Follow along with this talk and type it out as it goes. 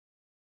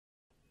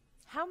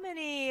How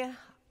many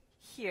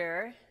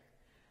here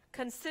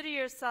consider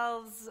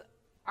yourselves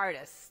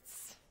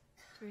artists?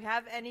 Do we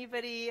have any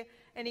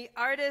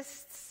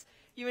artists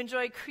you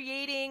enjoy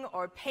creating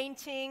or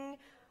painting,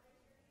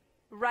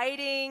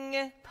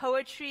 writing,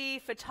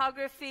 poetry,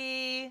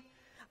 photography,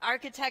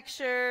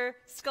 architecture,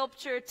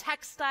 sculpture,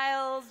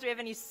 textiles? Do we have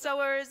any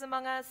sewers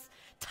among us?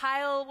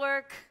 Tile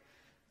work?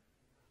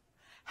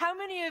 How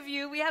many of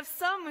you, we have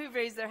some who've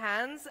raised their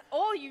hands.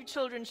 All you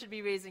children should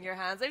be raising your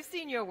hands. I've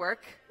seen your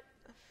work.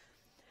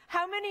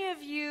 How many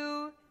of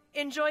you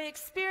enjoy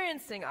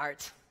experiencing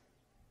art?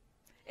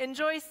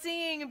 Enjoy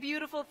seeing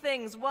beautiful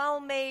things,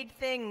 well-made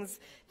things,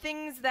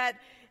 things that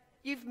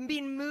you've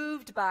been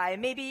moved by.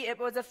 Maybe it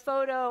was a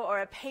photo or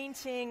a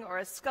painting or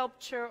a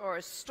sculpture or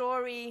a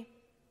story.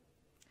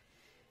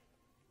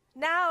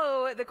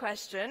 Now the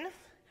question,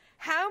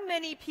 how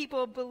many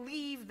people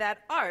believe that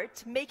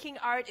art, making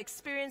art,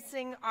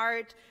 experiencing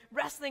art,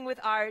 wrestling with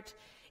art,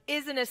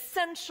 is an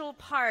essential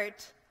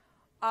part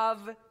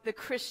of the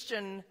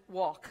Christian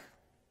walk?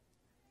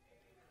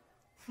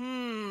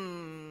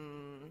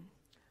 Some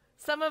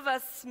of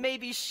us may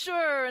be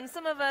sure, and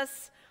some of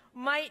us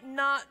might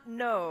not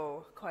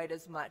know quite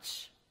as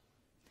much.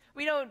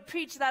 We don't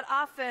preach that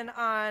often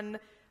on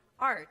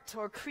art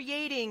or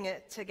creating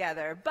it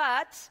together,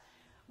 but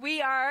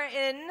we are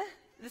in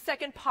the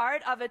second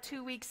part of a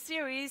 2-week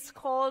series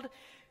called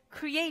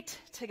Create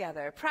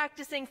Together,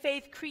 Practicing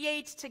Faith,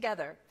 Create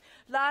Together.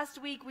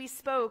 Last week we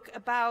spoke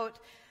about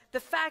the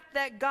fact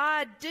that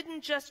God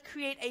didn't just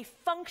create a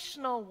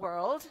functional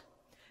world,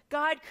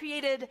 God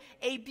created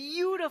a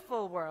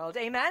beautiful world.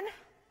 Amen?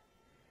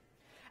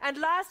 And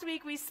last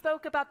week we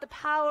spoke about the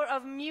power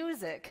of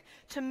music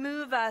to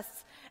move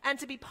us and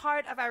to be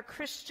part of our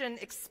Christian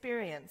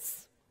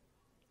experience.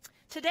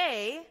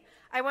 Today,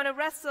 I want to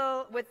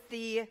wrestle with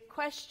the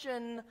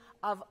question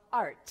of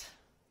art.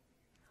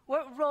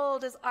 What role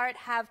does art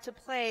have to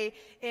play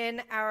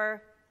in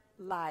our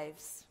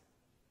lives?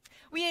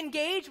 We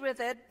engage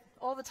with it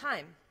all the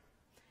time.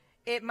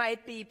 It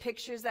might be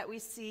pictures that we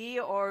see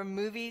or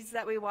movies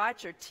that we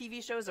watch or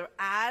TV shows or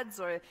ads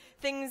or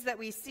things that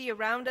we see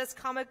around us,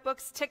 comic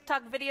books,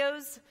 TikTok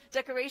videos,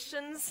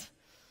 decorations.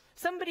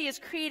 Somebody is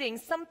creating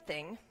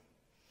something.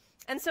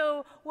 And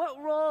so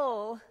what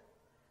role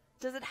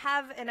does it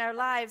have in our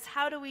lives?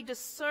 How do we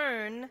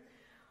discern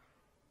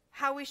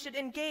how we should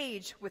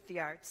engage with the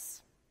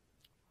arts?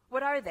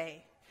 What are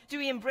they? Do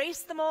we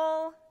embrace them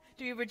all?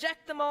 Do we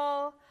reject them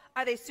all?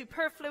 Are they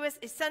superfluous,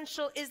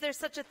 essential? Is there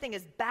such a thing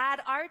as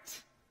bad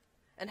art?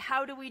 And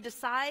how do we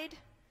decide?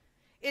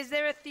 Is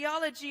there a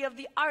theology of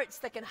the arts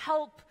that can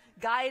help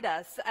guide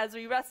us as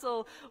we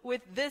wrestle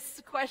with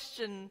this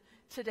question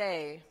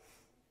today?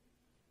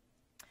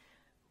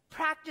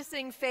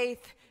 Practicing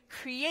faith,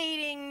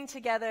 creating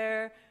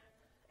together,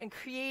 and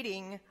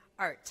creating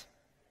art.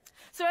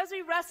 So as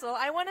we wrestle,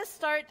 I want to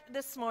start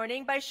this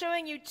morning by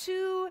showing you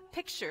 2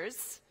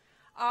 pictures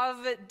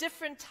of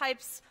different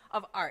types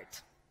of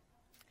art.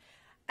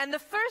 And the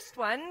first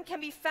one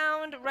can be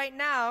found right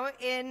now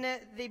in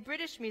the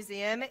British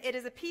Museum. It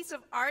is a piece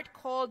of art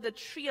called the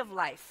Tree of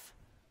Life.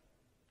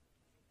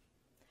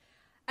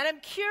 And I'm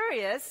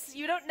curious,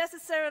 you don't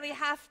necessarily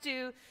have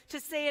to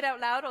say it out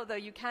loud, although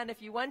you can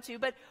if you want to,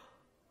 but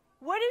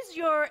what is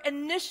your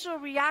initial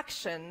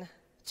reaction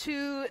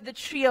to the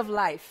Tree of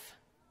Life?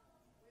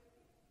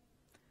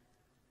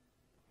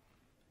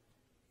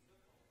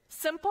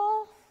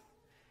 Simple?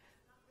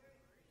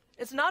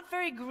 It's not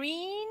very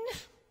green?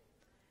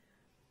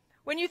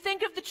 When you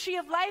think of the Tree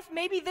of Life,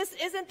 maybe this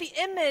isn't the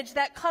image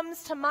that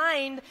comes to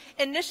mind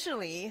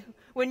initially.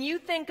 When you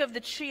think of the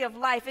Tree of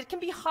Life, it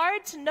can be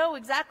hard to know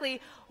exactly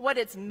what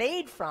it's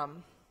made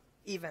from,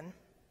 even.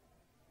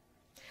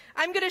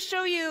 I'm going to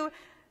show you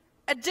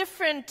a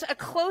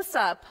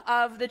close-up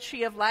of the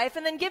Tree of Life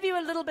and then give you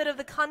a little bit of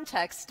the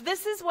context.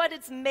 This is what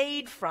it's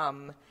made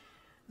from,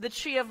 the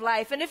Tree of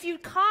Life. And if you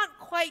can't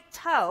quite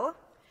tell,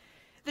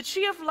 the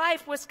Tree of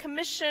Life was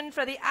commissioned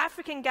for the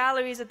African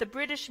galleries at the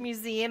British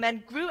Museum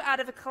and grew out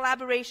of a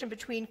collaboration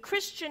between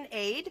Christian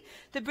Aid,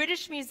 the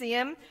British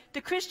Museum,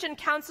 the Christian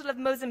Council of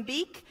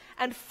Mozambique,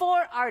 and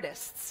 4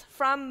 artists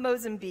from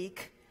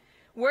Mozambique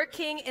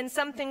working in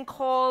something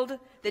called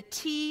the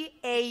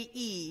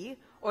TAE,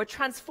 or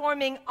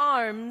Transforming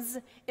Arms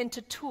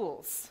into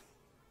Tools.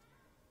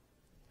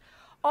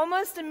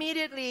 Almost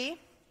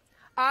immediately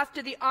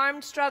after the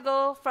armed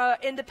struggle for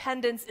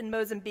independence in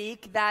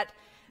Mozambique that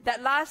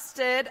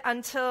lasted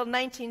until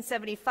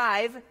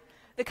 1975,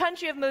 the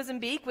country of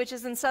Mozambique, which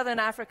is in southern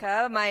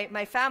Africa,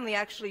 my family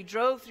actually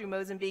drove through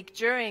Mozambique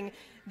during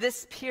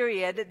this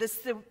period.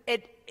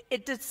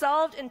 It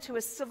dissolved into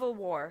a civil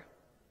war.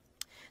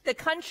 The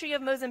country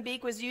of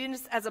Mozambique was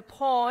used as a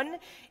pawn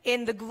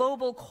in the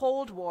global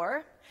Cold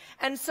War,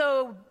 and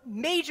so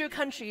major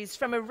countries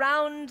from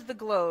around the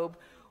globe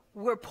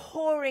were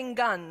pouring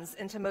guns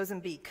into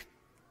Mozambique.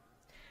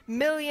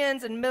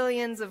 Millions and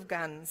millions of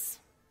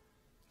guns.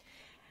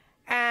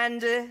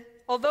 And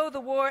although the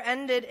war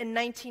ended in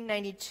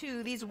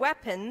 1992, these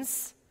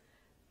weapons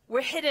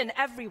were hidden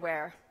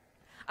everywhere.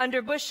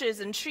 under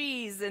bushes and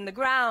trees in the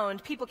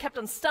ground. People kept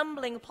on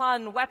stumbling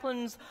upon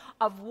weapons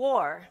of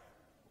war.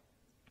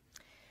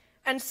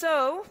 And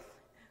so,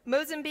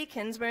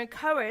 Mozambicans were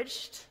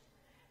encouraged,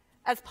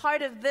 as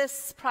part of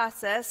this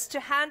process, to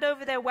hand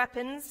over their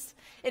weapons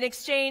in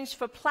exchange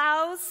for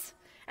plows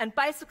and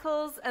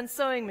bicycles and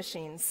sewing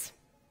machines.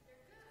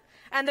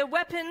 And their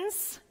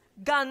weapons,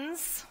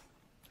 guns,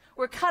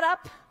 were cut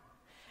up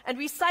and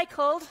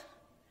recycled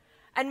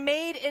and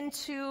made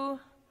into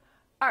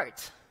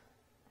art,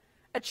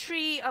 a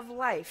tree of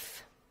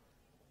life.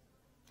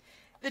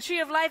 The tree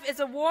of life is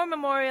a war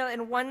memorial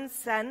in one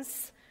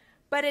sense,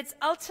 but it's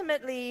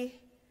ultimately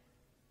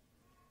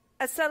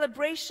a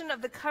celebration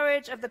of the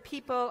courage of the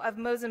people of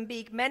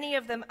Mozambique, many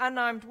of them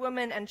unarmed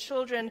women and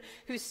children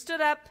who stood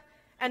up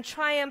and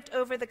triumphed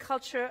over the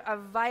culture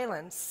of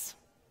violence.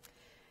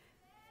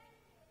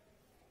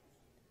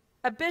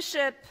 A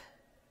bishop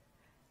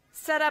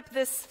set up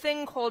this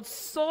thing called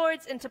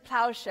swords into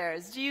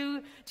plowshares. Do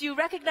you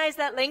recognize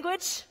that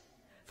language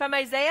from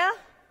Isaiah?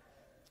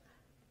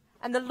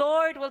 And the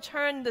Lord will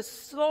turn the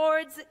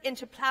swords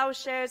into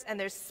plowshares and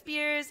their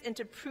spears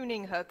into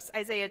pruning hooks.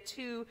 Isaiah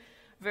 2,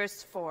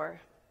 verse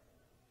 4.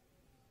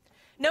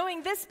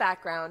 Knowing this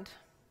background,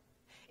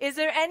 is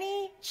there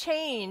any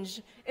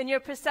change in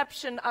your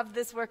perception of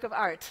this work of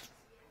art?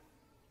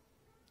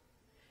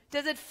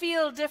 Does it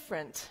feel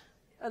different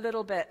a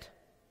little bit?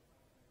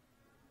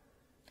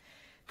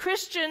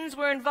 Christians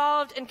were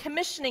involved in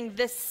commissioning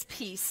this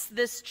piece,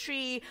 this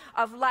tree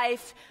of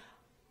life,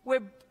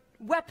 where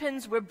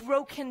weapons were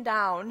broken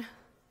down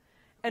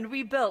and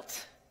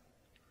rebuilt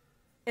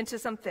into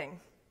something.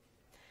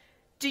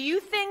 Do you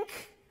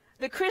think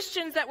the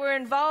Christians that were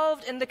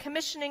involved in the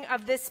commissioning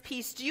of this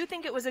piece, do you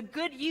think it was a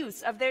good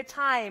use of their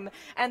time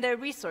and their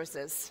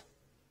resources?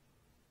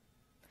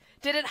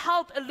 Did it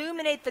help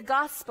illuminate the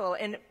gospel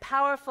in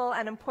powerful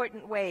and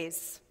important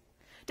ways?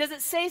 Does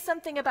it say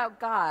something about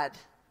God,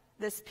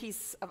 this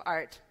piece of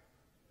art?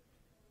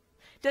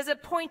 Does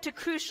it point to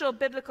crucial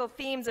biblical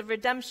themes of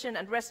redemption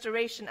and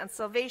restoration and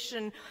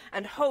salvation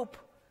and hope?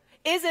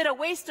 Is it a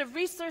waste of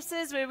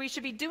resources where we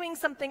should be doing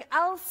something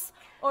else,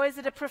 or is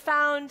it a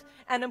profound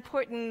and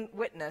important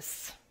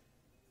witness?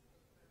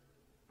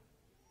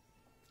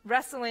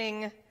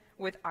 Wrestling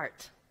with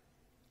art.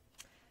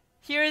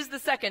 Here is the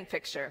second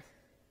picture.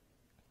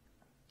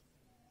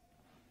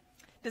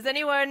 Does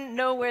anyone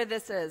know where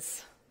this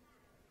is?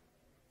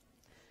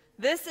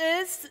 This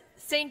is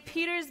St.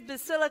 Peter's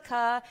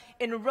Basilica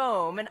in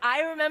Rome, and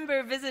I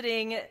remember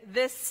visiting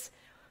this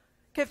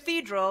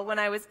cathedral when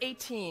I was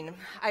 18.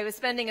 I was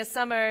spending a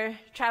summer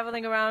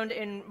traveling around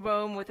in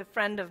Rome with a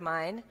friend of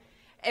mine,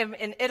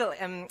 in Italy,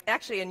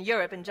 actually in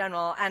Europe in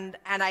general, and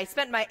I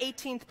spent my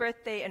 18th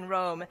birthday in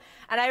Rome.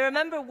 And I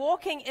remember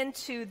walking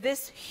into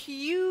this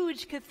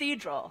huge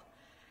cathedral,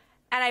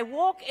 and I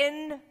walk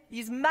in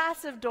these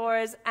massive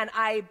doors, and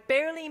I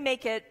barely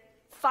make it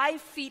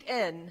 5 feet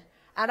in,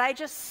 and I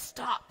just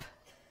stop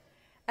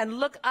and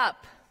look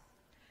up,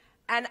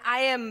 and I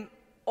am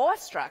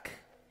awestruck.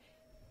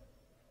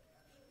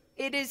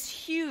 It is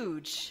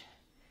huge.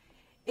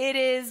 It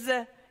is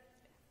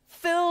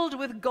filled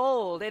with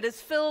gold. It is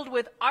filled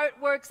with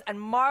artworks and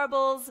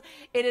marbles.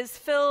 It is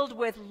filled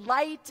with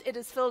light. It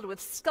is filled with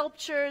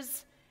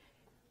sculptures.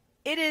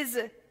 It is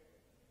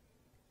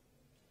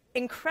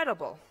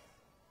incredible,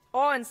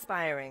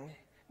 awe-inspiring,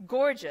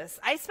 gorgeous.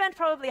 I spent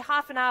probably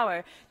half an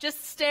hour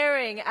just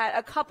staring at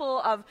a couple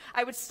of,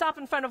 I would stop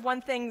in front of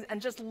one thing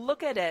and just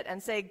look at it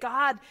and say,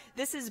 God,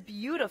 this is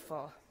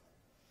beautiful.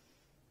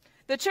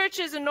 The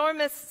church's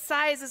enormous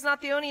size is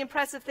not the only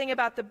impressive thing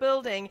about the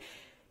building.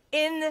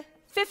 In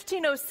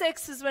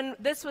 1506 is when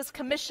this was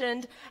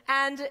commissioned,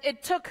 and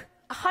it took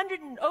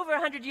over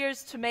 100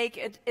 years to make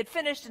it. It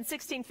finished in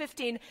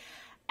 1615.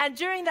 And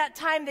during that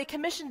time, they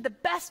commissioned the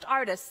best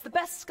artists, the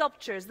best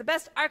sculptors, the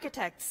best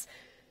architects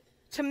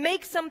to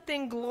make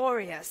something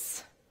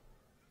glorious.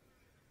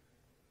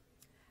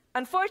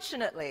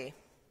 Unfortunately,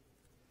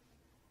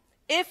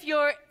 if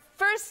your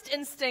first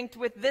instinct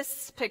with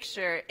this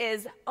picture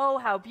is, oh,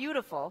 how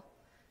beautiful,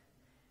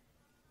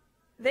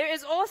 there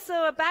is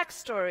also a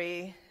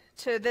backstory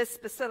to this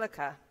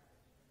basilica.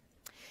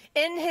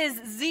 In his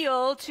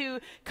zeal to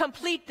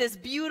complete this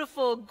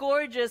beautiful,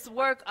 gorgeous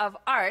work of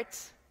art,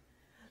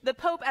 the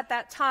Pope at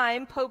that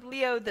time, Pope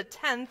Leo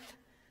X,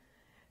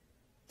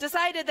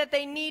 decided that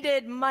they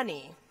needed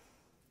money.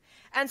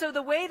 And so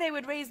the way they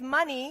would raise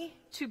money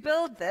to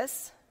build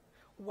this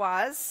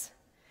was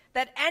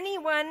that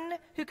anyone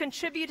who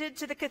contributed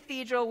to the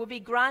cathedral would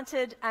be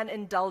granted an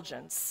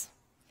indulgence.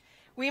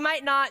 We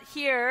might not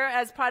here,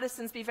 as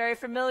Protestants, be very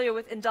familiar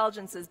with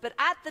indulgences, but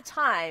at the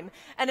time,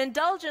 an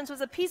indulgence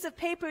was a piece of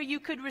paper you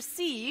could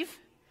receive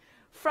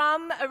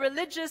from a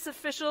religious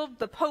official,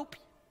 the Pope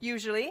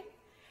usually,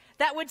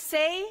 that would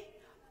say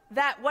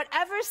that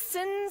whatever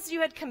sins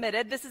you had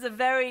committed, this is a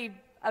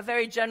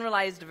very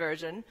generalized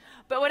version,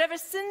 but whatever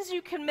sins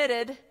you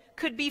committed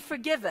could be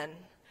forgiven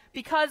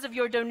because of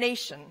your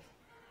donation.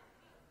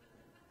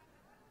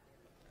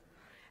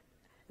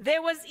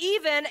 There was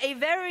even a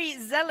very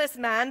zealous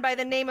man by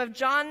the name of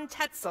John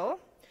Tetzel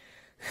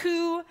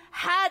who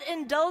had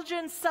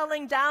indulgence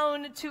selling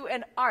down to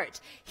an art.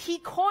 He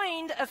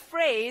coined a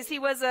phrase. He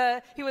was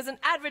an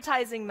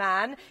advertising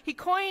man. He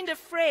coined a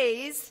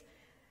phrase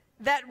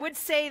that would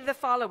say the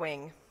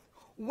following: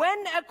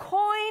 when a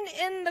coin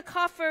in the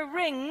coffer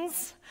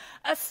rings,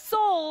 a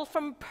soul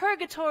from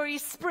purgatory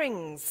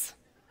springs.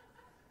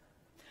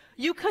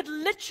 You could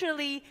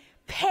literally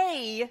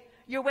pay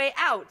your way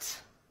out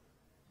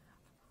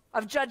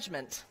of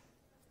judgment.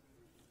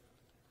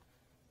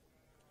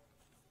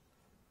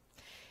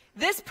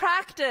 This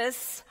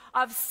practice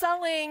of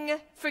selling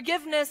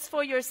forgiveness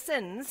for your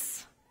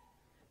sins,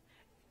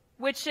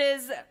 which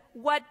is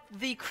what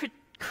the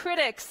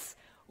critics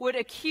would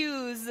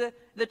accuse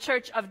the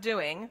church of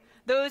doing.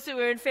 Those who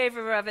were in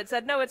favor of it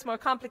said, no, it's more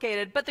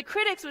complicated. But the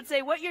critics would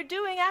say, what you're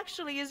doing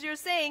actually is you're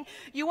saying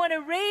you want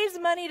to raise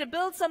money to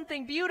build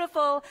something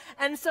beautiful,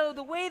 and so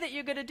the way that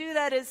you're going to do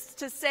that is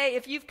to say,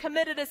 if you've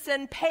committed a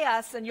sin, pay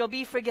us and you'll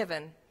be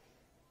forgiven.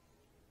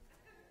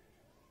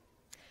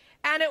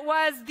 And it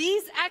was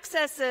these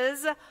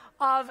excesses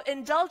of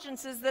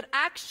indulgences that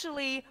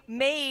actually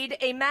made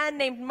a man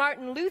named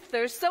Martin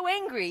Luther so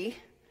angry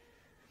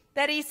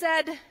that he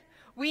said,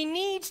 we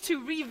need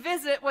to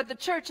revisit what the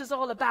church is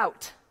all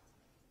about.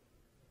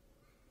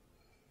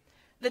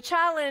 The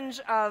challenge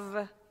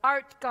of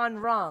art gone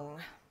wrong.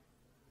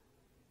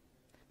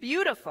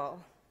 Beautiful.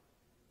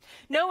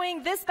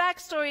 Knowing this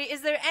backstory,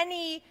 is there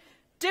any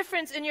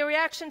difference in your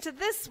reaction to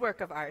this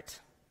work of art?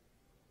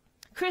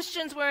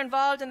 Christians were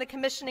involved in the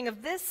commissioning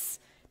of this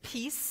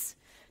piece.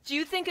 Do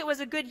you think it was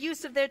a good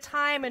use of their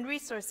time and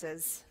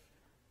resources?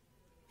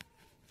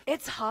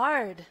 It's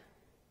hard.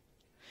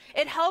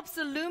 It helps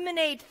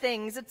illuminate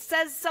things. It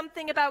says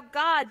something about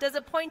God. Does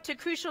it point to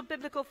crucial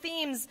biblical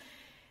themes?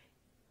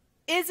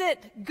 Is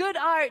it good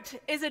art?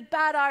 Is it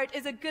bad art?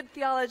 Is it good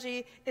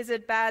theology? Is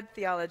it bad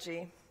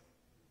theology?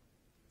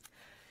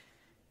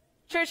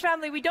 Church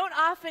family, we don't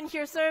often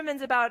hear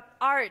sermons about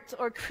art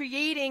or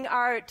creating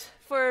art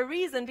for a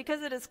reason,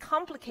 because it is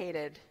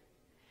complicated.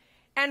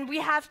 And we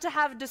have to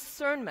have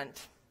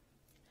discernment.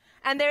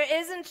 And there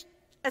isn't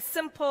a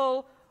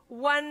simple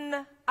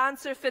one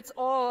answer fits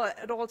all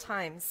at all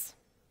times.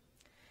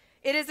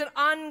 It is an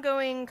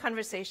ongoing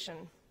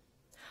conversation.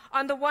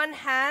 On the one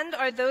hand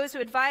are those who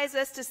advise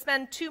us to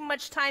spend too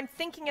much time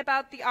thinking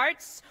about the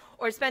arts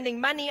or spending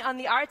money on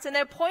the arts, and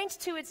they point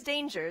to its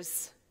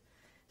dangers.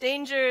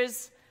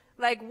 Dangers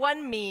like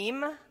one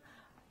meme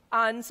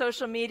on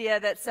social media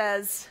that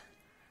says,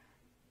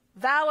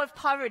 vow of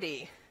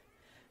poverty,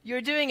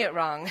 you're doing it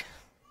wrong.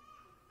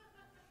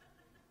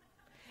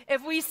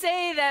 If we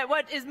say that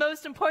what is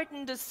most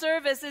important is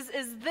service,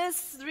 is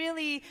this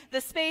really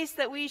the space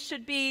that we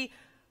should be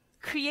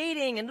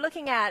creating and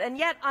looking at? And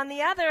yet, on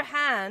the other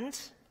hand,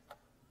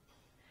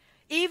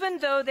 even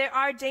though there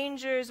are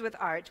dangers with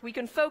art, we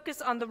can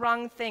focus on the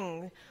wrong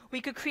thing.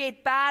 We could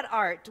create bad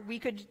art. We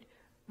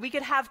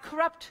could have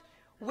corrupt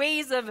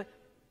ways of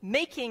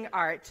making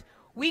art.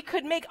 We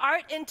could make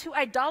art into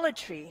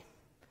idolatry.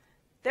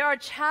 There are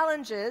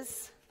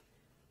challenges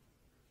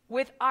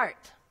with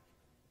art.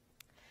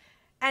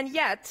 And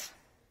yet,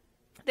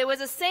 there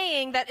was a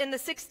saying that in the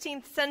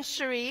 16th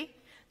century,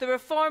 the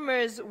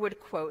reformers would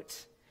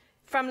quote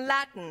from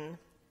Latin.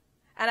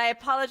 And I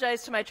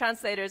apologize to my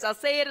translators. I'll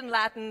say it in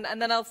Latin,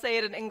 and then I'll say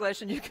it in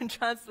English, and you can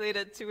translate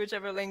it to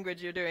whichever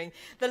language you're doing.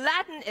 The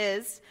Latin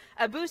is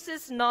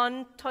abusus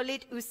non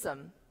tollit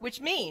usum,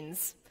 which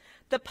means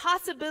the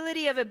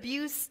possibility of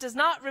abuse does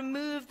not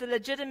remove the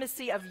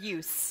legitimacy of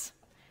use.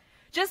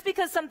 Just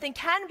because something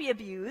can be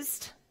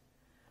abused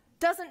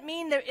doesn't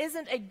mean there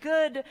isn't a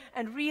good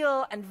and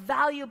real and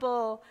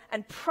valuable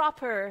and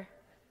proper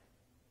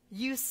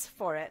use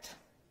for it.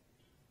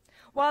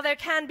 While there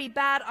can be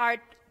bad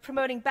art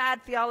promoting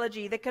bad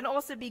theology, there can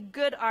also be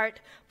good art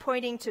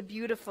pointing to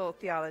beautiful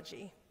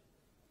theology.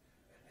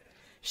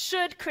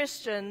 Should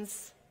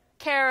Christians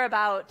care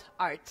about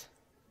art?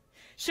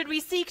 Should we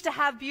seek to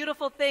have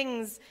beautiful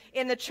things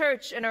in the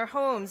church, in our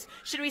homes?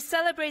 Should we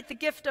celebrate the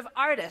gift of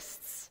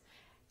artists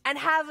and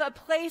have a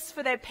place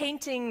for their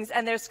paintings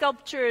and their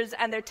sculptures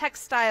and their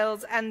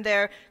textiles and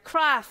their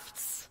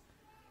crafts?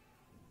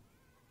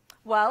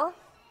 Well,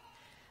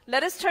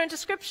 let us turn to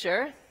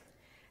Scripture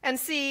and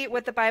see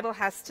what the Bible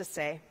has to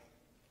say.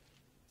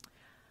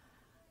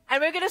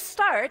 And we're going to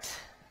start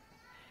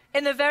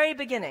in the very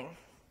beginning.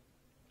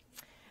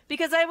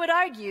 Because I would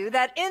argue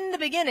that in the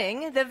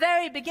beginning, the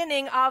very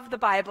beginning of the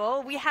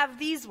Bible, we have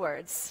these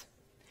words.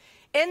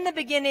 In the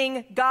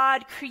beginning,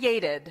 God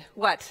created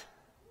what?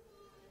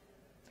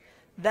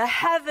 The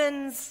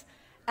heavens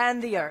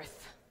and the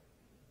earth.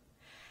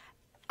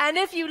 And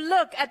if you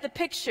look at the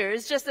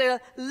pictures, just a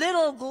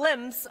little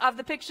glimpse of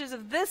the pictures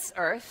of this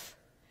earth,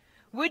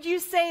 would you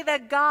say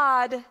that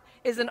God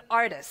is an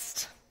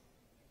artist?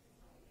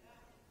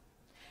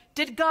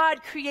 Did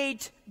God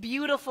create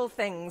beautiful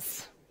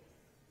things?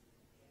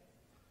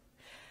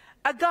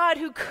 A God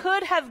who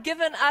could have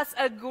given us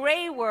a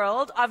gray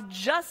world of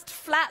just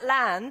flat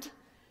land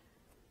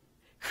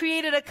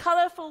created a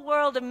colorful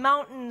world of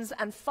mountains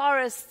and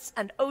forests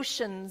and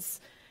oceans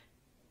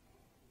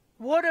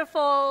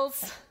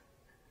waterfalls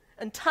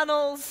and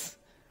tunnels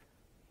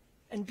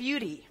and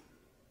beauty.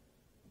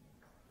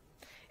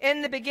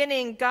 In the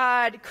beginning,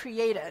 God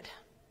created.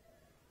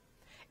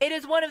 It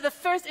is one of the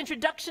first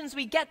introductions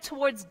we get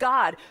towards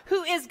God.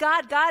 Who is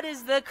God? God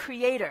is the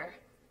creator.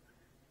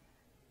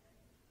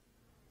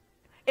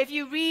 If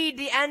you read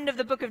the end of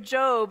the book of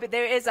Job,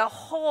 there is a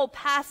whole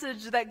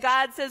passage that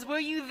God says, were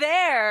you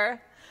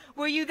there?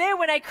 Were you there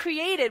when I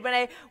created, when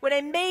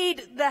I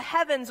made the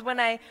heavens, when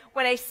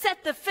I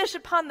set the fish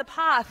upon the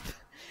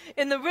path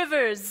in the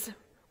rivers?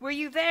 Were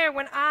you there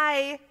when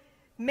I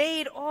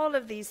made all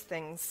of these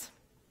things?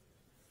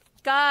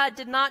 God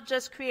did not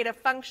just create a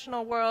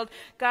functional world,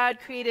 God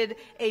created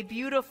a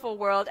beautiful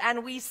world,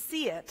 and we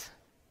see it.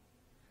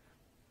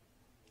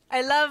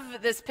 I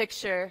love this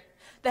picture.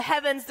 The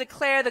heavens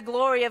declare the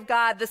glory of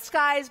God. The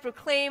skies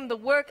proclaim the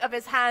work of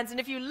his hands. And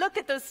if you look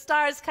at those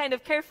stars kind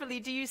of carefully,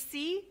 do you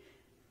see?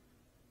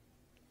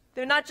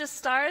 They're not just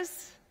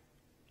stars.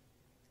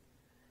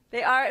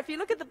 They are, if you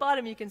look at the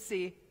bottom, you can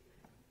see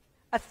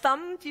a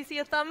thumb. Do you see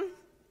a thumb?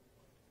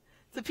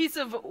 It's a piece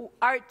of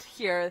art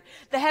here.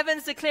 The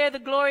heavens declare the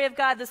glory of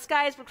God. The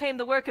skies proclaim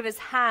the work of his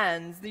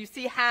hands. You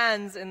see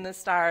hands in the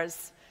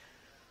stars.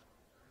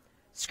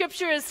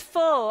 Scripture is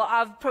full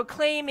of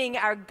proclaiming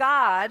our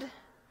God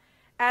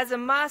as a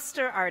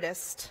master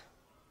artist.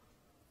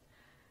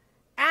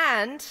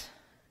 And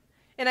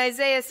in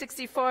Isaiah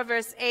 64,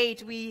 verse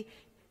 8, we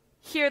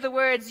hear the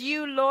words,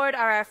 you, Lord,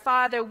 are our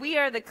Father. We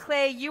are the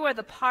clay. You are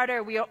the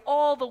potter. We are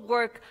all the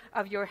work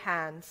of your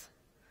hands.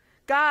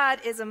 God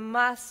is a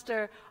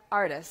master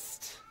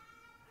artist.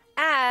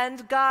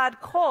 And God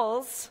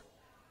calls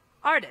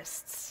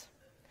artists.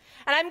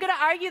 And I'm going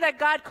to argue that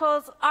God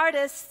calls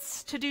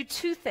artists to do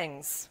two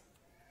things.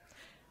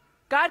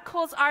 God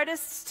calls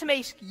artists to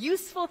make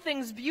useful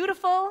things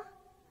beautiful,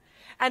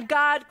 and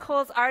God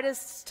calls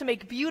artists to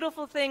make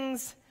beautiful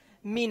things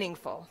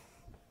meaningful.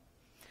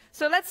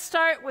 So let's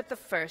start with the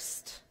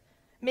first,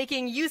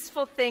 making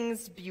useful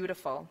things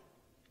beautiful.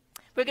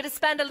 We're going to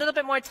spend a little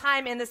bit more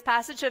time in this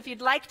passage, so if you'd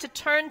like to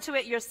turn to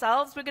it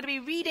yourselves, we're going to be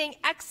reading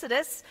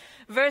Exodus,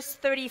 verse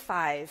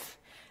 35.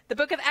 The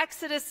book of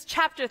Exodus,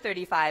 chapter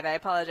 35, I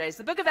apologize.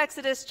 The book of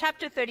Exodus,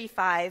 chapter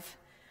 35.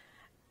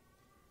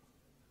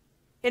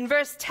 In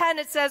verse 10,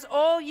 it says,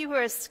 all you who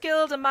are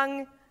skilled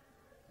among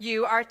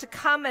you are to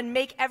come and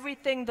make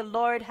everything the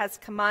Lord has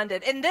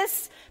commanded. In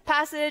this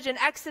passage in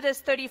Exodus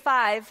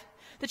 35,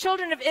 the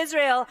children of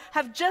Israel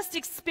have just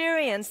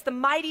experienced the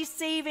mighty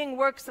saving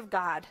works of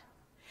God.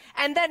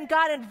 And then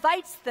God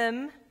invites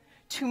them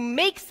to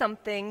make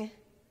something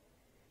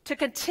to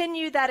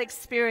continue that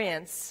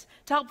experience,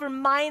 to help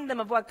remind them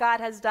of what God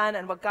has done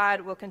and what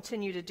God will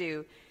continue to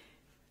do.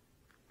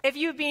 If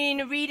you've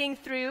been reading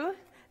through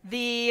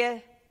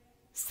the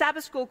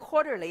Sabbath School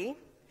Quarterly,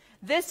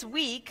 this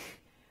week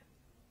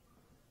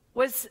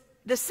was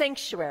the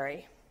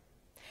sanctuary.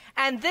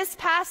 And this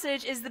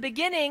passage is the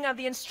beginning of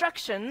the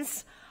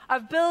instructions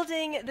of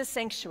building the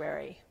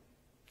sanctuary.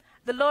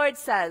 The Lord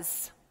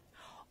says,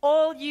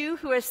 all you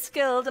who are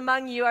skilled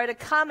among you are to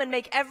come and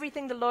make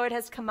everything the Lord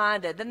has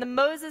commanded. Then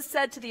Moses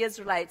said to the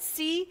Israelites,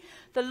 see,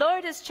 the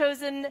Lord has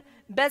chosen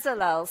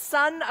Bezalel,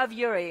 son of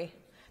Uri,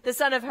 the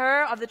son of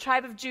Hur of the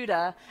tribe of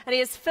Judah, and he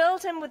has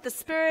filled him with the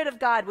Spirit of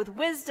God, with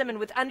wisdom and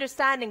with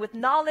understanding, with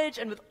knowledge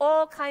and with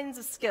all kinds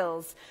of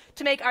skills,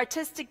 to make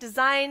artistic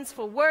designs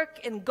for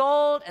work in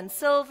gold and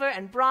silver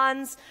and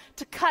bronze,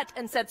 to cut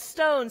and set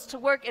stones, to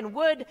work in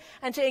wood,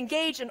 and to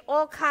engage in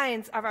all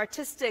kinds of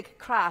artistic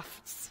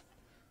crafts.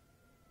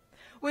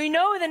 We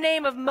know the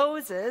name of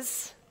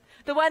Moses,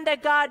 the one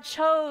that God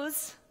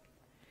chose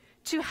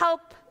to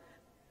help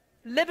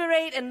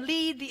liberate and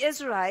lead the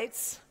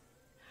Israelites.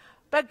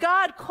 But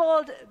God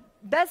called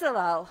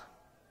Bezalel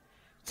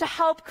to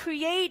help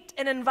create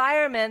an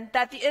environment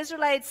that the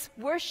Israelites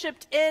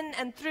worshipped in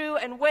and through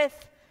and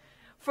with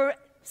for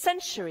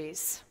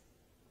centuries.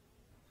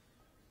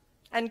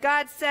 And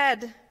God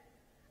said,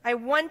 I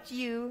want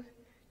you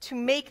to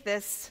make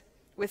this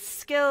with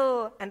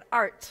skill and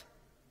art.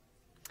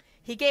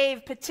 He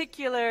gave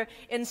particular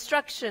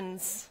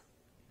instructions.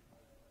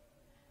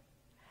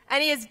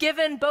 And he has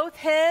given both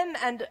him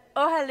and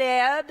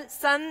Oholiab,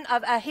 son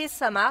of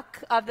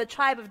Ahisamach of the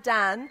tribe of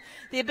Dan,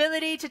 the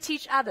ability to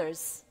teach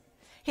others.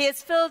 He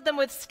has filled them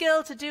with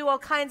skill to do all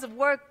kinds of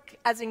work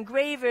as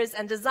engravers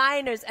and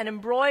designers and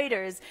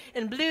embroiders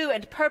in blue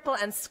and purple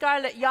and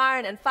scarlet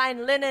yarn and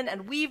fine linen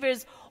and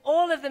weavers,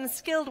 all of them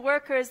skilled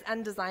workers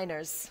and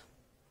designers.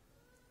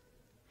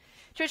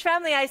 Church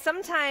family, I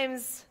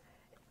sometimes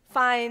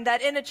find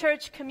that in a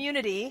church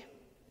community,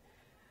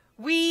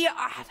 we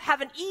have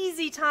an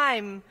easy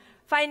time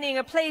finding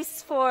a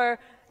place for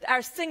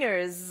our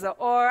singers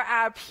or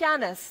our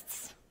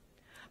pianists.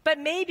 But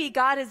maybe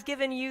God has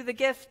given you the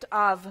gift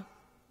of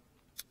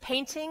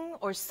painting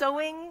or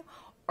sewing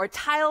or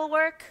tile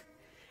work,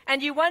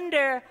 and you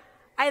wonder,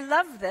 I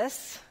love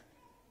this,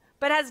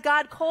 but has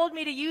God called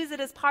me to use it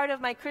as part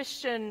of my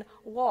Christian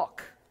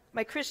walk,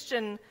 my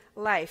Christian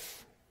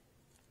life?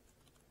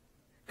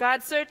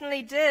 God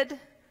certainly did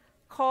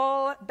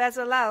call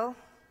Bezalel.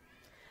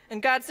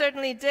 And God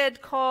certainly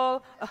did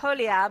call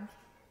Aholiab.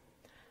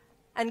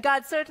 And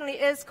God certainly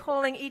is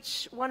calling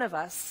each one of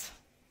us.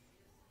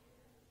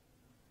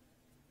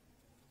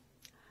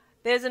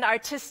 There's an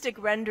artistic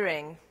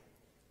rendering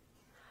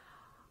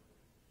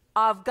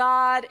of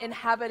God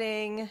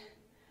inhabiting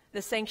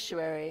the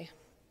sanctuary.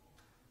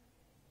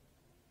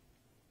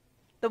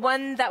 The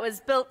one that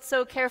was built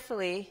so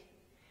carefully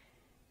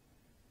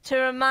to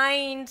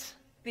remind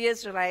the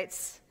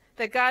Israelites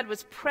that God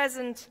was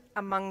present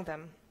among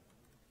them.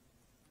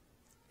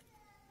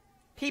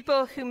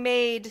 People who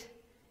made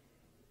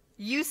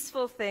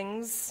useful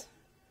things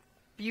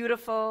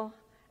beautiful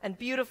and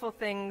beautiful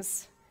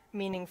things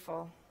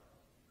meaningful.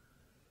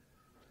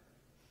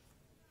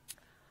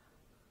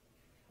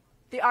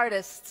 The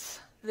artists,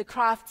 the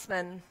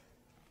craftsmen.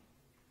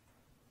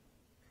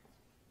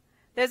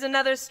 There's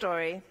another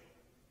story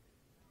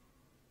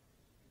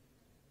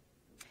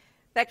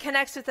that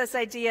connects with this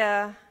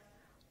idea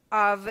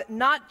of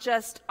not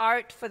just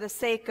art for the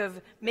sake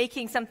of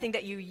making something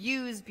that you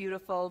use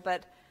beautiful,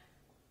 but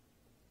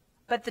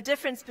the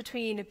difference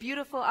between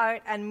beautiful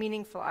art and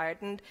meaningful art.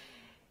 And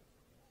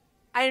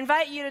I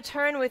invite you to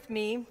turn with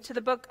me to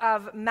the book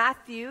of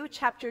Matthew,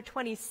 chapter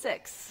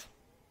 26.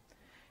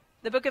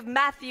 The book of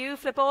Matthew,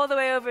 flip all the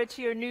way over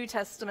to your New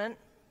Testament,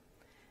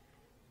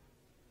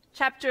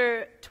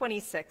 chapter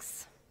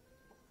 26.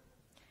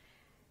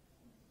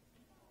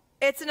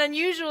 It's an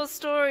unusual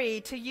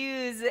story to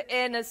use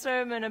in a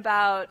sermon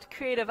about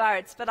creative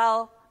arts, but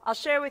I'll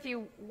share with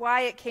you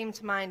why it came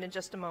to mind in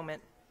just a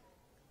moment.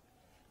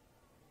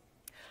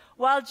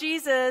 While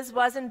Jesus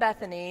was in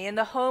Bethany, in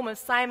the home of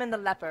Simon the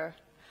leper,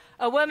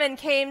 a woman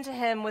came to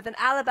him with an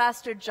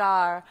alabaster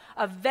jar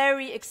of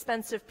very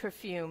expensive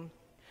perfume,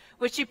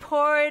 which she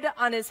poured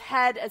on his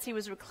head as he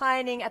was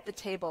reclining at the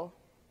table.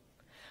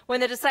 When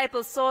the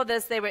disciples saw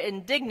this, they were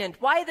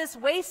indignant. "Why this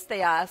waste?"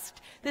 they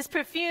asked. "This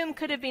perfume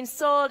could have been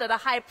sold at a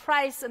high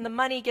price and the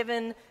money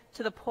given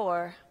to the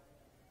poor."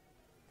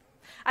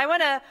 I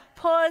want to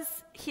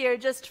pause here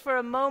just for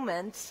a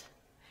moment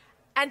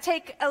and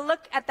take a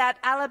look at that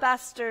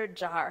alabaster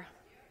jar.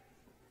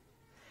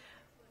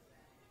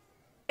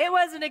 It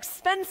was an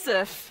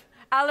expensive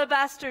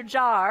alabaster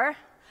jar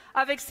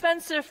of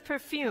expensive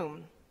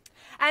perfume.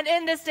 And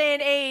in this day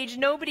and age,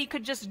 nobody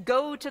could just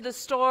go to the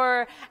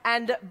store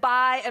and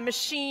buy a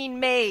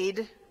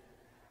machine-made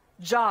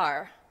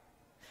jar.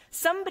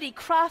 Somebody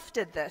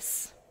crafted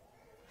this.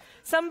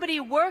 Somebody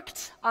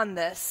worked on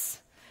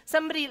this.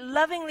 Somebody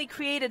lovingly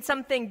created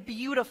something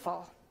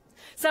beautiful.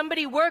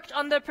 Somebody worked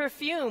on the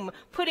perfume,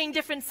 putting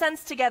different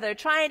scents together,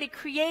 trying to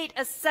create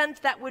a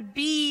scent that would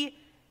be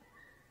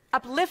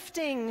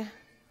uplifting.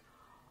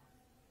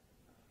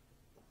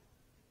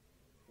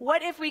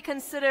 What if we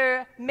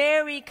consider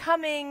Mary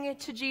coming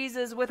to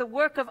Jesus with a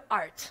work of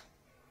art?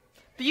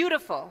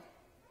 Beautiful.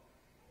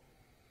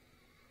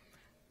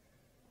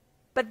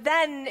 But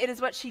then it is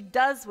what she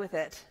does with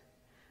it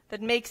that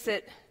makes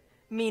it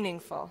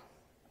meaningful.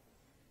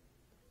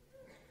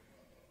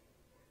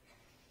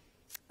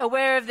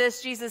 Aware of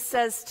this, Jesus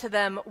says to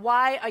them,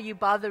 "Why are you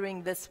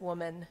bothering this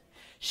woman?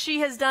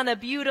 She has done a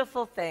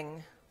beautiful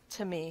thing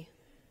to me.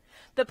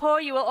 The poor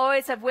you will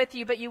always have with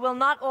you, but you will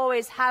not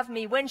always have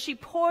me. When she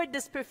poured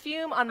this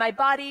perfume on my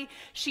body,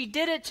 she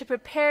did it to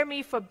prepare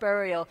me for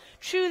burial.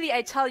 Truly,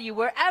 I tell you,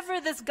 wherever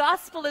this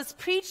gospel is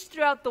preached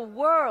throughout the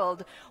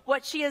world,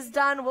 what she has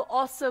done will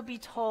also be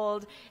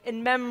told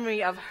in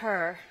memory of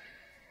her."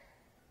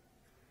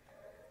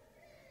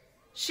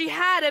 She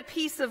had a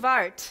piece of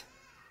art.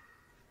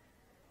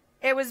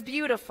 It was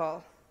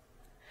beautiful.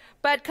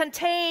 But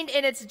contained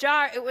in its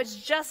jar, it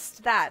was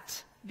just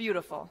that,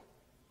 beautiful.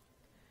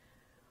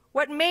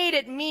 What made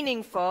it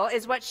meaningful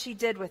is what she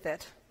did with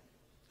it.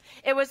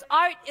 It was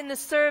art in the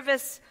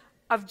service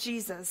of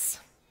Jesus.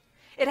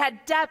 It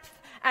had depth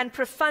and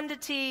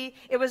profundity.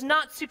 It was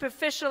not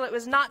superficial. It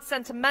was not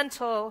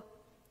sentimental.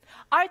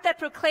 Art that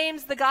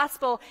proclaims the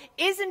gospel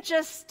isn't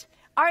just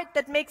art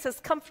that makes us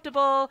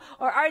comfortable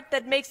or art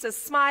that makes us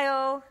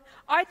smile.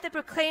 Art that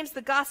proclaims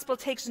the gospel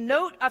takes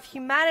note of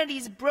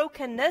humanity's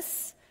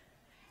brokenness,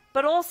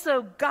 but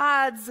also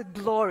God's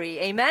glory.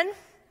 Amen?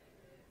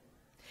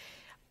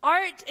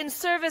 Art in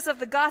service of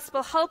the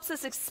gospel helps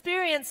us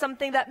experience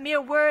something that mere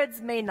words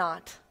may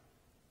not.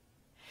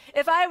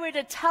 If I were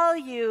to tell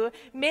you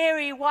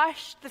Mary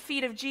washed the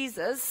feet of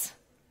Jesus,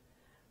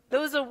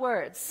 those are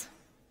words.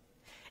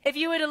 If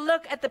you were to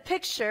look at the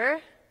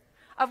picture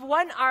of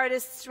one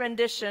artist's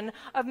rendition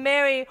of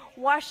Mary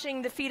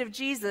washing the feet of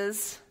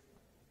Jesus,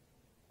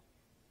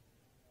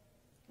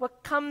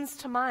 what comes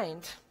to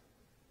mind?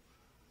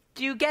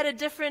 Do you get a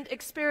different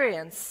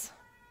experience?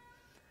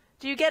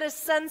 Do you get a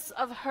sense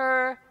of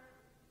her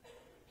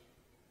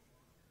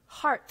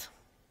heart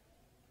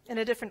in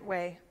a different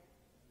way?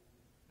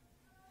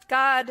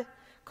 God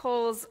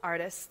calls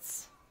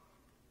artists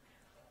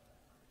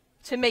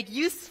to make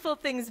useful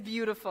things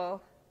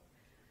beautiful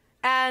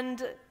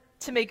and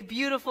to make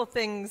beautiful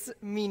things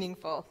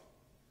meaningful.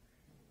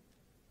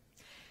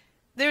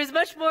 There is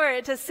much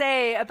more to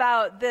say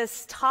about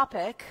this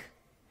topic,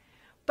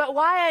 But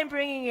why I'm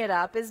bringing it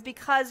up is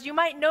because you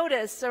might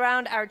notice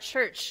around our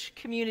church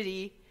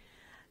community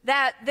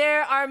that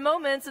there are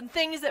moments and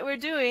things that we're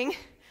doing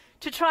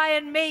to try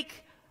and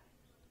make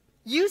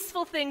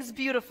useful things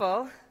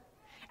beautiful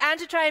and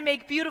to try and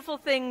make beautiful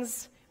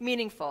things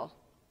meaningful.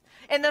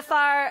 In the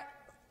far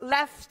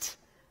left,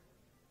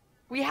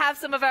 we have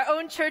some of our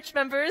own church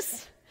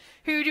members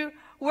who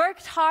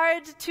worked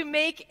hard to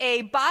make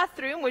a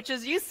bathroom, which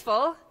is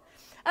useful,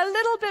 a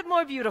little bit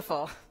more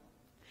beautiful.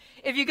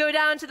 If you go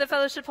down to the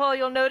fellowship hall,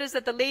 you'll notice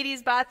that the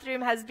ladies'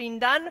 bathroom has been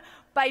done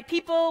by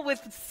people with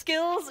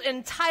skills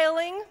in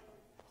tiling,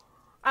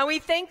 and we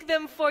thank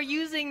them for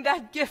using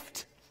that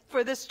gift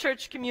for this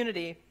church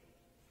community.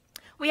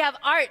 We have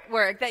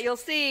artwork that you'll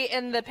see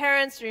in the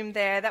parents' room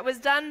there that was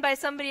done by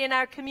somebody in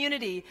our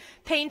community,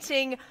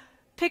 painting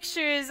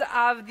pictures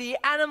of the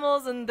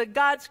animals and the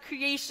God's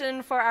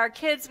creation for our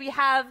kids. We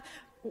have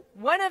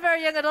one of our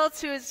young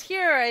adults who is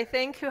here, I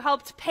think, who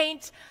helped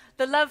paint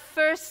the Love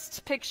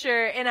First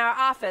picture in our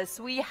office.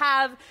 We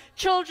have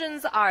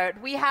children's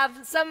art. We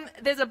have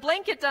there's a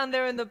blanket down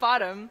there in the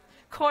bottom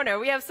corner.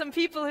 We have some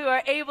people who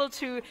are able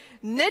to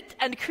knit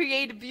and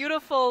create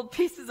beautiful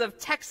pieces of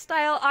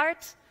textile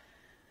art.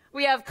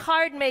 We have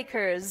card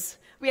makers.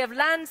 We have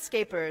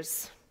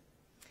landscapers.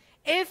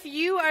 If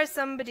you are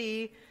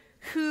somebody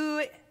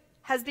who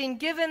has been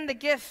given the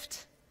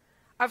gift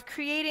of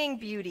creating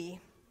beauty,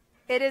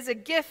 it is a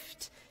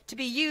gift to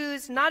be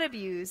used, not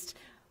abused,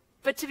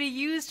 but to be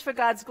used for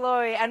God's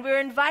glory. And we're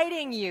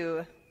inviting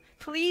you,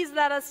 please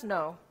let us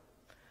know.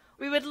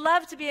 We would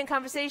love to be in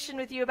conversation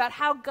with you about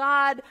how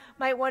God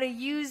might want to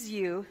use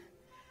you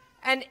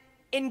and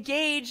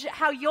engage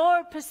how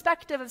your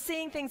perspective of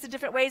seeing things in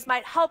different ways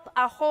might help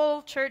our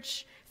whole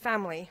church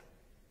family.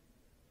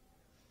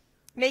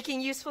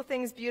 Making useful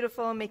things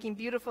beautiful, making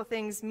beautiful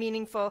things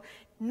meaningful,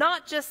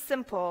 not just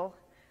simple,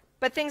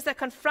 but things that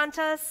confront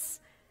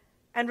us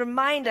and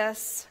remind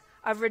us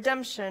of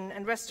redemption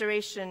and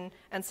restoration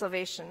and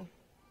salvation.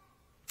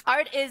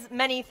 Art is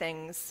many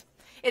things.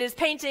 It is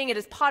painting, it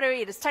is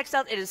pottery, it is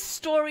textiles, it is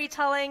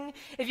storytelling.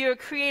 If you're a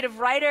creative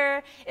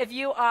writer, if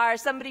you are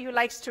somebody who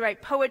likes to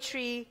write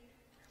poetry,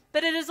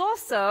 but it is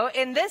also,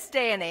 in this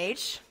day and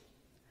age,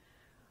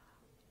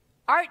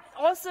 art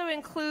also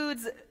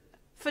includes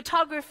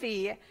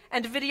photography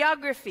and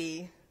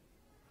videography.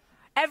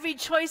 Every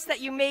choice that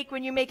you make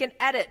when you make an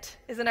edit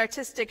is an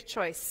artistic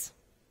choice.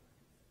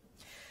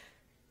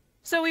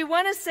 So we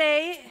want to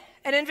say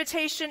an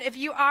invitation. If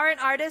you are an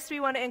artist,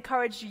 we want to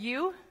encourage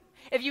you.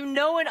 If you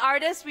know an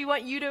artist, we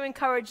want you to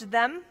encourage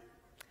them.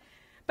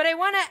 But I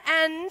want to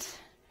end,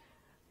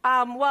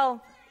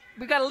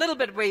 we've got a little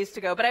bit of ways to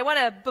go, but I want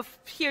to,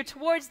 here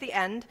towards the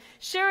end,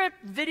 share a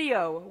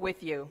video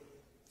with you.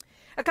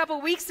 A couple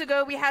weeks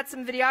ago, we had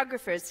some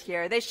videographers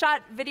here. They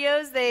shot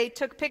videos, they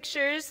took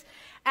pictures,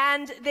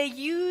 and they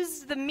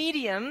used the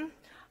medium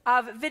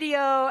of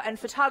video and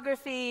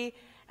photography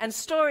and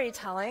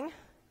storytelling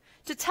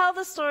to tell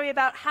the story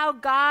about how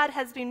God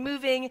has been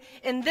moving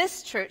in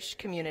this church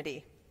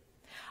community.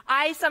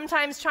 I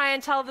sometimes try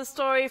and tell the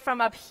story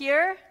from up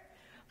here,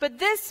 but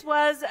this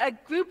was a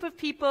group of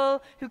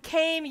people who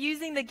came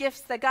using the gifts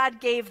that God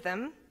gave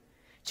them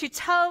to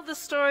tell the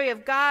story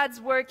of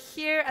God's work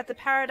here at the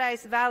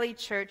Paradise Valley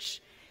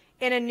Church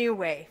in a new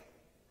way.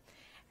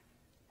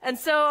 And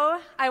so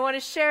I want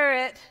to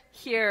share it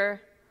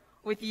here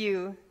with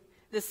you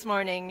this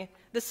morning,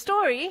 the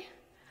story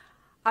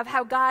of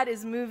how God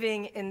is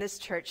moving in this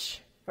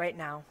church right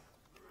now.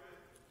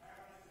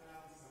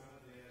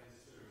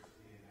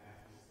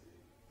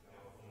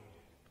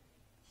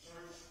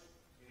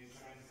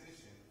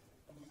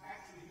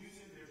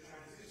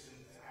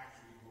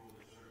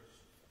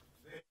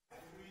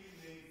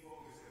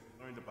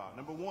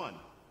 Number one,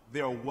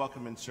 they are a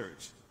welcoming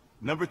church.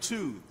 Number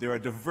two, they're a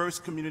diverse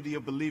community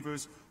of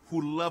believers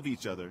who love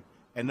each other.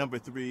 And number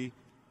three,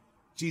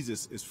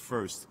 Jesus is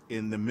first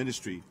in the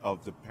ministry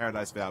of the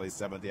Paradise Valley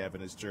Seventh-day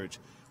Adventist Church.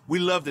 We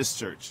love this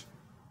church,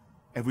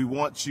 and we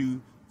want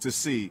you to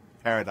see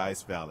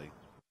Paradise Valley.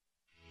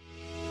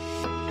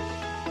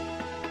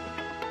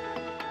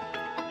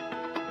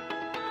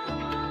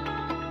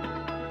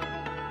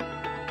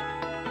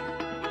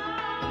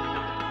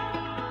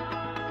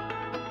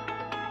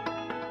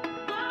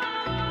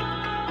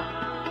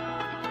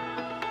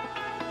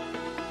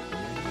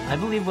 I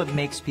believe what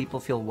makes people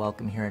feel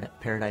welcome here at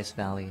Paradise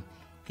Valley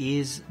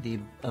is the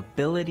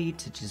ability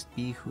to just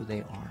be who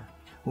they are.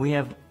 We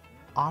have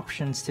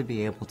options to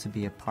be able to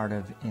be a part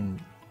of in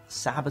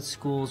Sabbath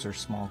schools or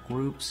small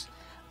groups.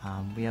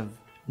 We have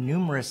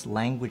numerous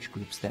language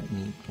groups that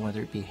meet,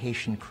 whether it be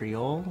Haitian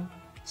Creole,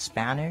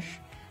 Spanish,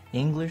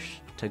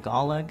 English,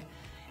 Tagalog.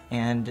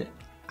 And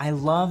I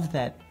love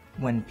that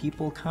when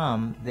people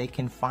come, they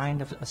can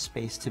find a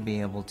space to be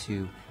able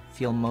to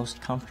feel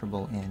most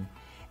comfortable in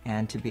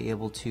and to be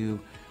able to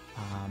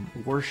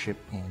worship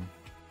in.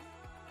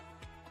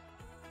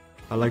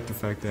 I like the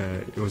fact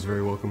that it was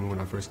very welcoming when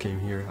I first came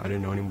here. I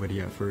didn't know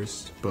anybody at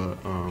first, but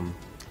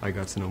I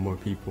got to know more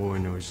people,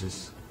 and it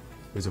was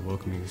a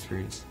welcoming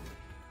experience.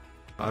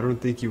 I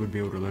don't think you would be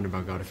able to learn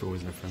about God if it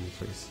wasn't a friendly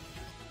place.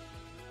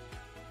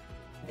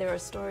 There are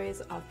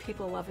stories of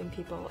people loving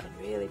people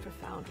in really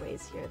profound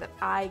ways here that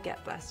I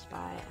get blessed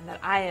by and that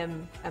I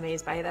am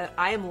amazed by, that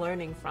I am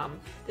learning from.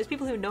 There's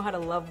people who know how to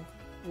love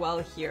well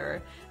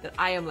here that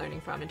I am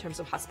learning from in terms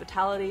of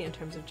hospitality, in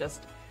terms of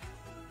just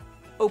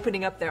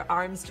opening up their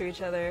arms to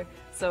each other.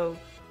 So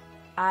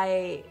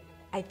I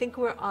think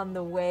we're on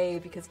the way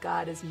because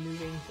God is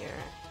moving here.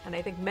 And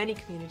I think many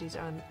communities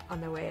are on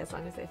their way as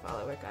long as they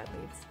follow where God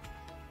leads.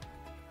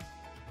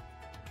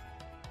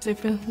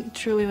 They've been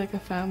truly like a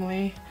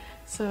family.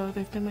 So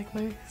they've been like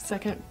my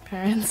second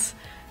parents.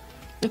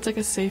 It's like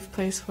a safe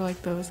place for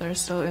like those that are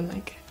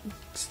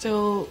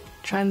still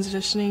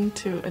transitioning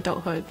to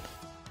adulthood.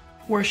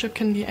 Worship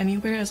can be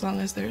anywhere as long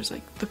as there's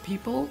like the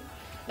people.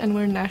 And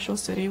we're a national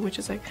city, which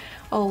is like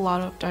a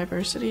lot of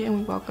diversity,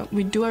 and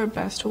we do our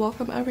best to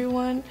welcome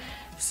everyone,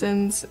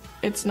 since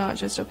it's not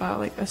just about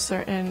like a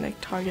certain like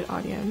target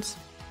audience.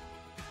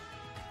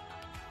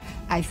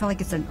 I feel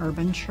like it's an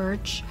urban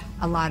church.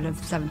 A lot of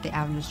Seventh-day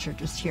Adventist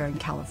churches here in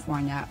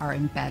California are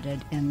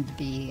embedded in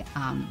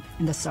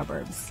the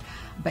suburbs,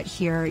 but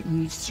here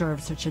you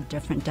serve such a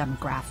different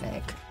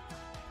demographic.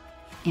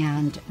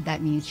 And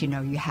that means, you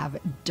have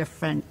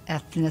different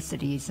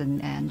ethnicities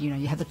and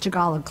you have the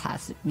Tagalog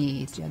class that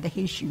meets, you have the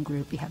Haitian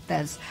group, you have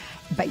this,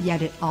 but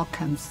yet it all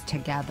comes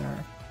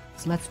together.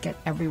 So let's get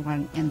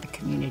everyone in the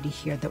community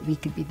here that we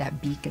could be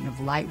that beacon of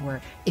light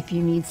where if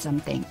you need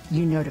something,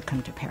 to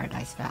come to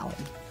Paradise Valley.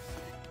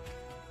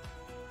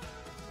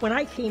 When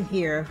I came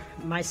here,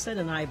 my son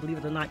and I, believe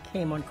it or not,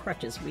 came on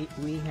crutches.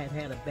 We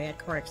had a bad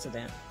car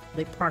accident.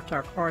 They parked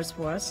our cars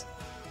for us.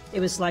 It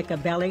was like a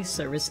ballet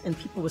service, and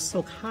people were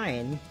so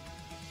kind.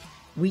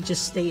 We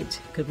just stayed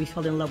because we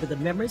fell in love with the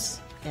members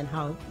and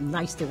how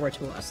nice they were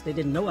to us. They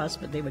didn't know us,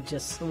 but they were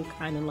just so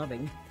kind and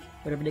loving.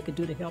 Whatever they could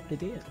do to help, they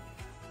did.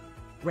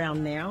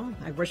 Around now,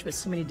 I worship with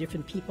so many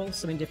different people,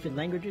 so many different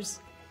languages.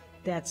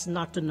 That's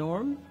not the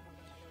norm.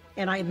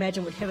 And I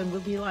imagine what heaven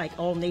will be like,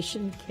 all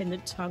nation,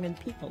 kindred, tongue, and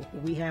people.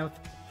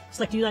 It's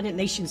like the United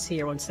Nations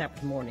here on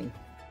Sabbath morning.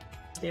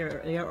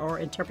 There are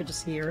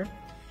interpreters here.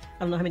 I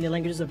don't know how many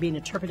languages are being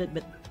interpreted,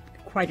 but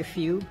quite a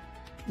few.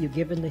 You're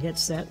given the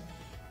headset,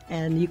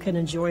 and you can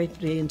enjoy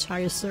the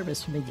entire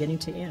service from beginning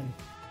to end.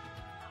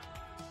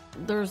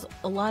 There's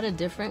a lot of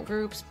different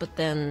groups, but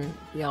then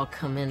we all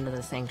come into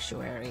the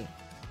sanctuary.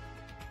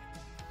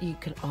 You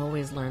can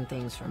always learn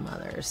things from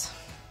others,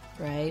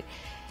 right?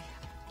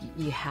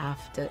 You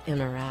have to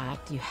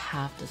interact, you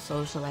have to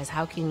socialize.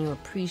 How can you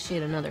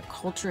appreciate another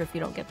culture if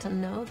you don't get to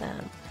know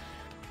them?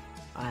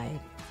 I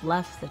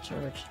left the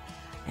church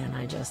and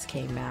I just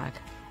came back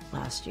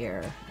last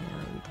year,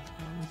 and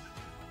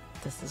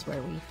this is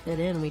where we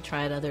fit in. We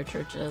tried other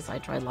churches, I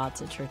tried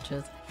lots of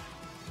churches.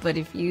 But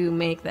if you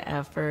make the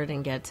effort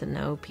and get to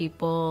know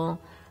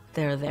people,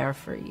 they're there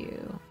for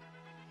you.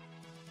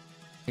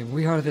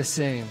 We are the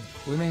same.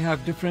 We may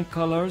have different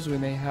colors, we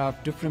may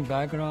have different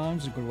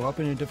backgrounds, grow up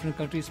in a different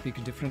country, speak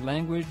a different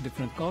language,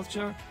 different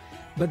culture,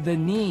 but the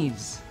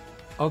needs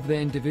of the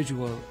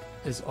individual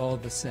is all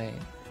the same.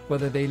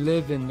 Whether they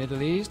live in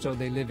Middle East or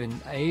they live in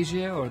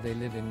Asia or they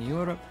live in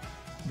Europe,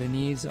 the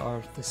needs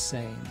are the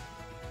same.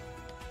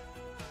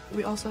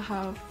 We also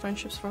have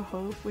Friendships for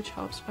Hope, which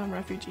helps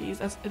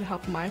refugees. As it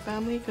helped my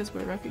family because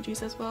we're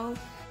refugees as well.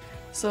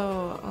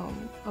 So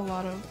a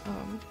lot of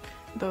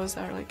those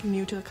that are like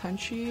new to the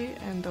country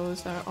and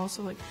those that are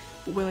also like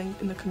willing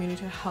in the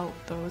community to help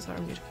those that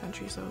are new to the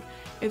country. So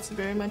it's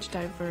very much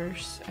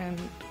diverse and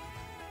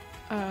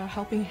a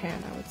helping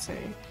hand, I would say.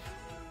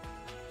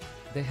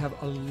 They have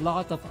a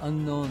lot of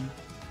unknown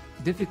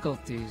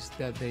difficulties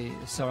that they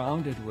are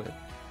surrounded with.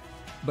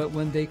 But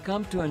when they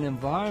come to an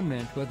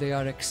environment where they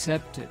are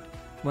accepted,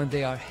 when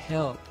they are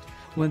helped,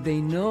 when they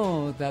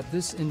know that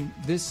this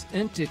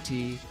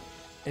entity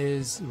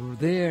is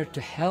there to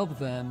help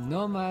them,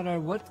 no matter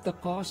what the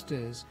cost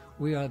is,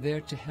 we are there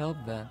to help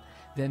them,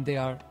 then they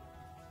are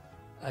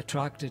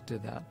attracted to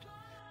that.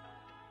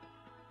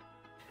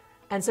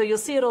 And so you'll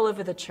see it all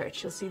over the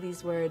church. You'll see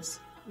these words,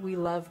 we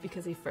love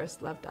because he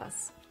first loved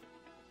us.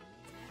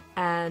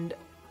 And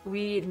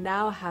we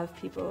now have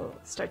people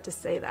start to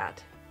say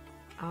that.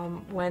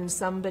 When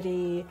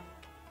somebody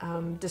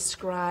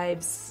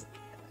describes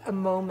a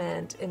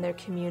moment in their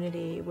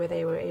community where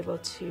they were able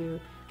to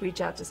reach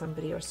out to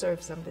somebody or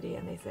serve somebody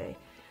and they say,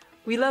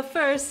 we love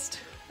first,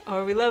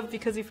 or we love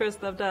because he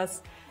first loved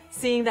us,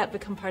 seeing that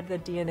become part of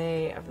the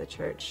DNA of the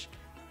church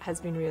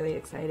has been really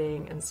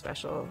exciting and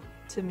special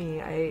to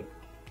me.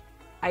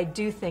 I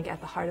do think at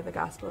the heart of the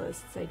gospel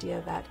is this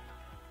idea that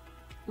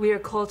we are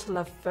called to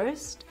love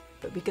first,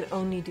 but we can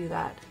only do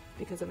that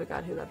because of a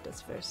God who loved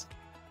us first.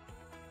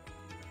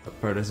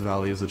 Paradise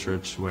Valley is a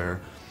church where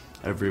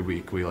every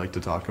week we like to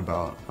talk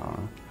about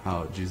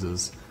how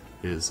Jesus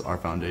is our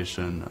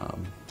foundation,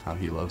 how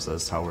he loves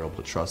us, how we're able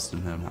to trust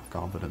in him, have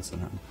confidence in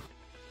him.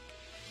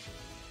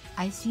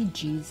 I see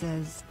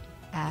Jesus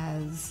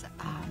as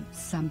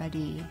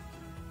somebody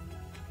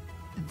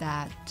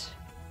that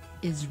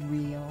is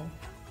real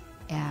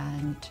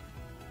and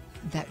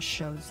that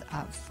shows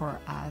up for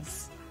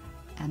us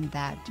and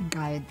that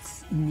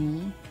guides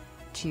me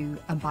to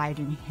abide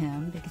in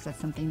Him, because that's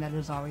something that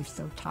is always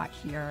so taught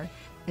here,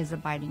 is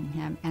abiding in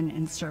Him and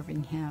in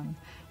serving Him.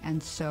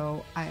 And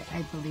so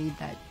I believe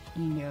that,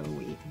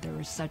 there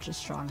is such a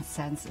strong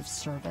sense of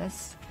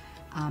service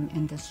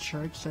in this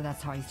church, so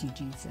that's how I see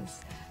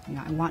Jesus.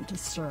 I want to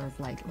serve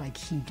like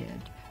He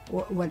did,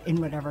 or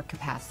in whatever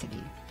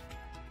capacity.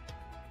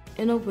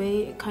 In a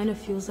way, it kind of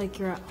feels like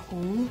you're at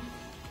home,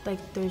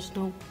 like there's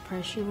no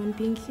pressure when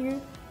being here.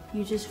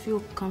 You just feel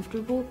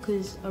comfortable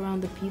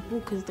around the people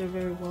because they're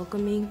very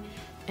welcoming,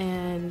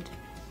 and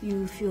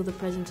you feel the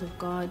presence of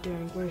God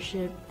during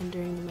worship and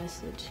during the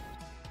message.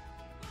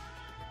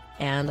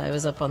 And I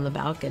was up on the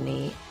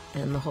balcony,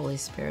 and the Holy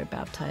Spirit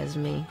baptized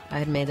me. I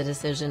had made the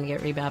decision to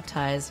get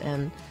rebaptized,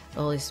 and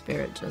the Holy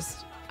Spirit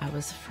I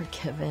was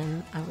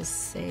forgiven, I was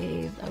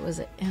saved, I was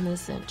an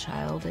innocent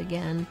child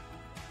again.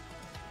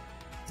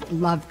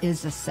 Love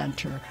is the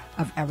center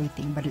of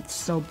everything, but it's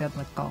so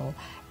biblical,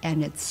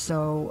 and it's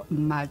so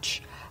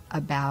much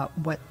about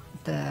what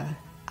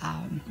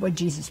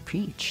Jesus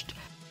preached.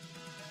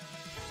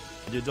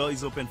 The door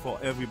is open for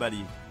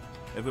everybody.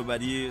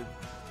 Everybody,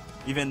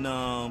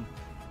 even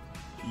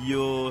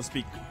you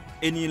speak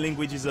any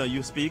languages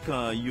you speak,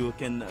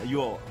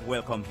 you're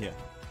welcome here.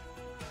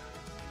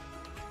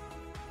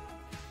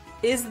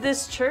 Is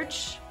this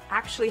church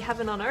actually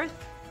heaven on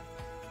earth?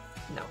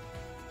 No.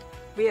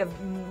 We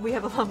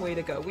have a long way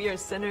to go. We are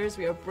sinners,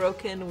 we are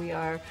broken, we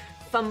are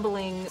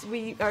fumbling.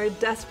 We are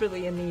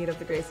desperately in need of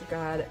the grace of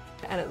God,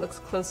 and it looks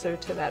closer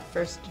to that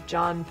 1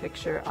 John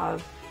picture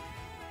of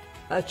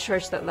a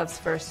church that loves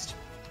first,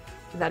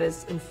 that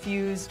is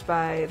infused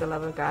by the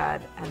love of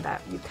God, and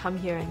that you come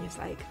here and it's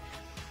like,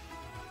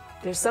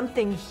 there's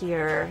something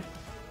here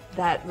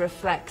that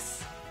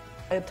reflects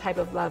a type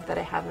of love that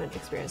I haven't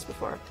experienced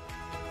before.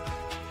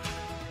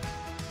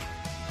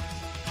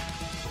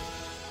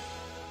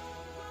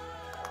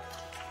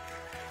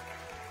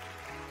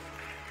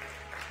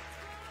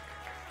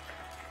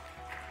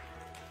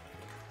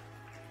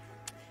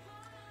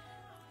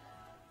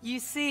 You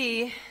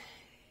see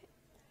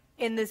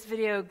in this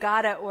video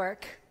God at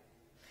work,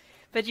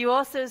 but you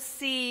also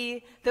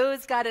see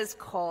those God has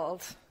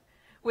called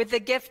with the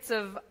gifts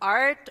of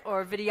art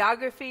or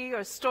videography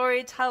or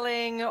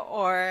storytelling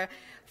or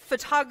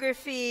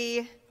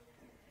photography,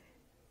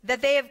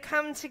 that they have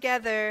come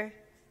together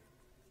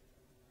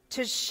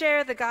to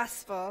share the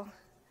gospel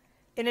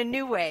in a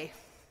new way.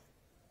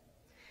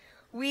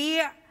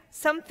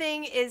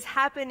 Something is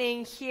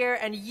happening here,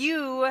 and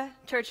you,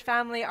 church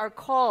family, are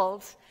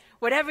called,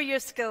 whatever your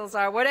skills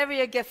are, whatever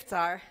your gifts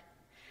are,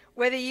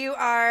 whether you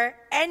are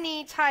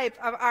any type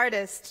of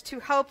artist, to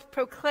help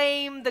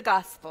proclaim the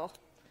gospel,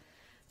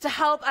 to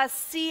help us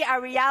see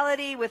our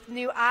reality with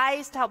new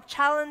eyes, to help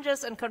challenge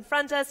us and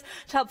confront us,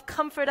 to help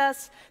comfort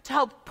us, to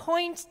help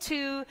point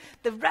to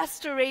the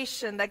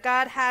restoration that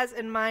God has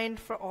in mind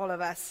for all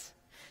of us,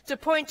 to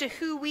point to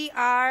who we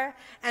are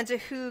and to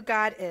who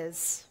God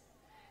is.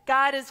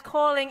 God is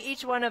calling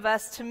each one of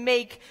us to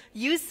make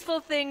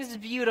useful things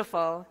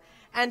beautiful,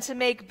 and to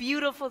make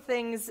beautiful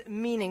things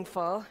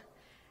meaningful,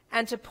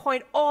 and to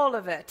point all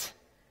of it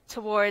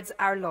towards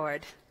our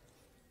Lord.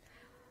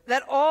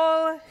 Let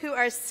all who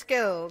are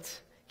skilled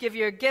give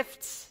your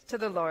gifts to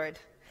the Lord.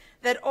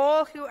 Let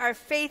all who are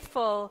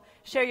faithful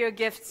share your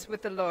gifts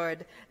with the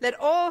Lord. Let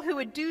all who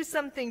would do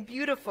something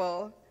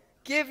beautiful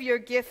give your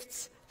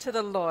gifts to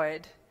the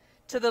Lord.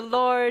 To the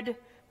Lord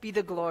be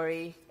the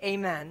glory.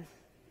 Amen.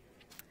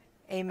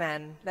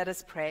 Amen. Let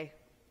us pray.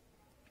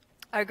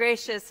 Our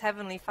gracious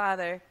Heavenly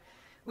Father,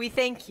 we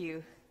thank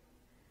you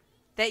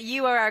that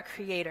you are our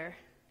Creator,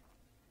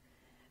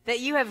 that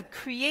you have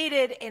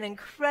created an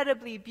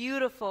incredibly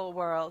beautiful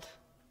world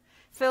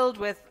filled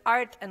with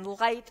art and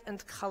light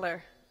and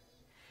color,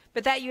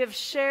 but that you have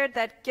shared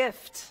that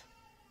gift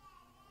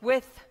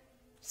with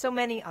so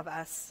many of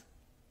us.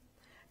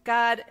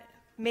 God,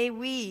 may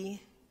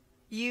we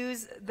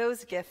use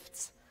those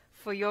gifts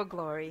for your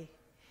glory.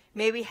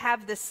 May we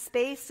have the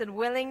space and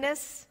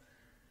willingness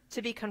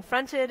to be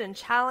confronted and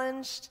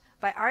challenged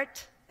by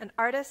art and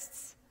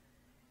artists,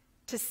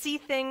 to see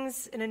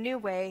things in a new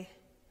way,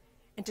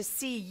 and to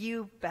see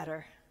you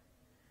better.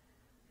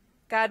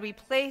 God, we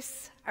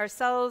place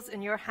ourselves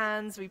in your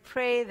hands. We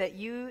pray that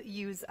you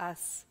use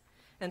us.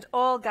 And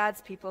all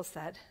God's people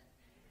said,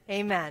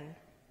 Amen.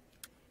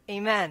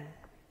 Amen.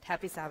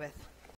 Happy Sabbath.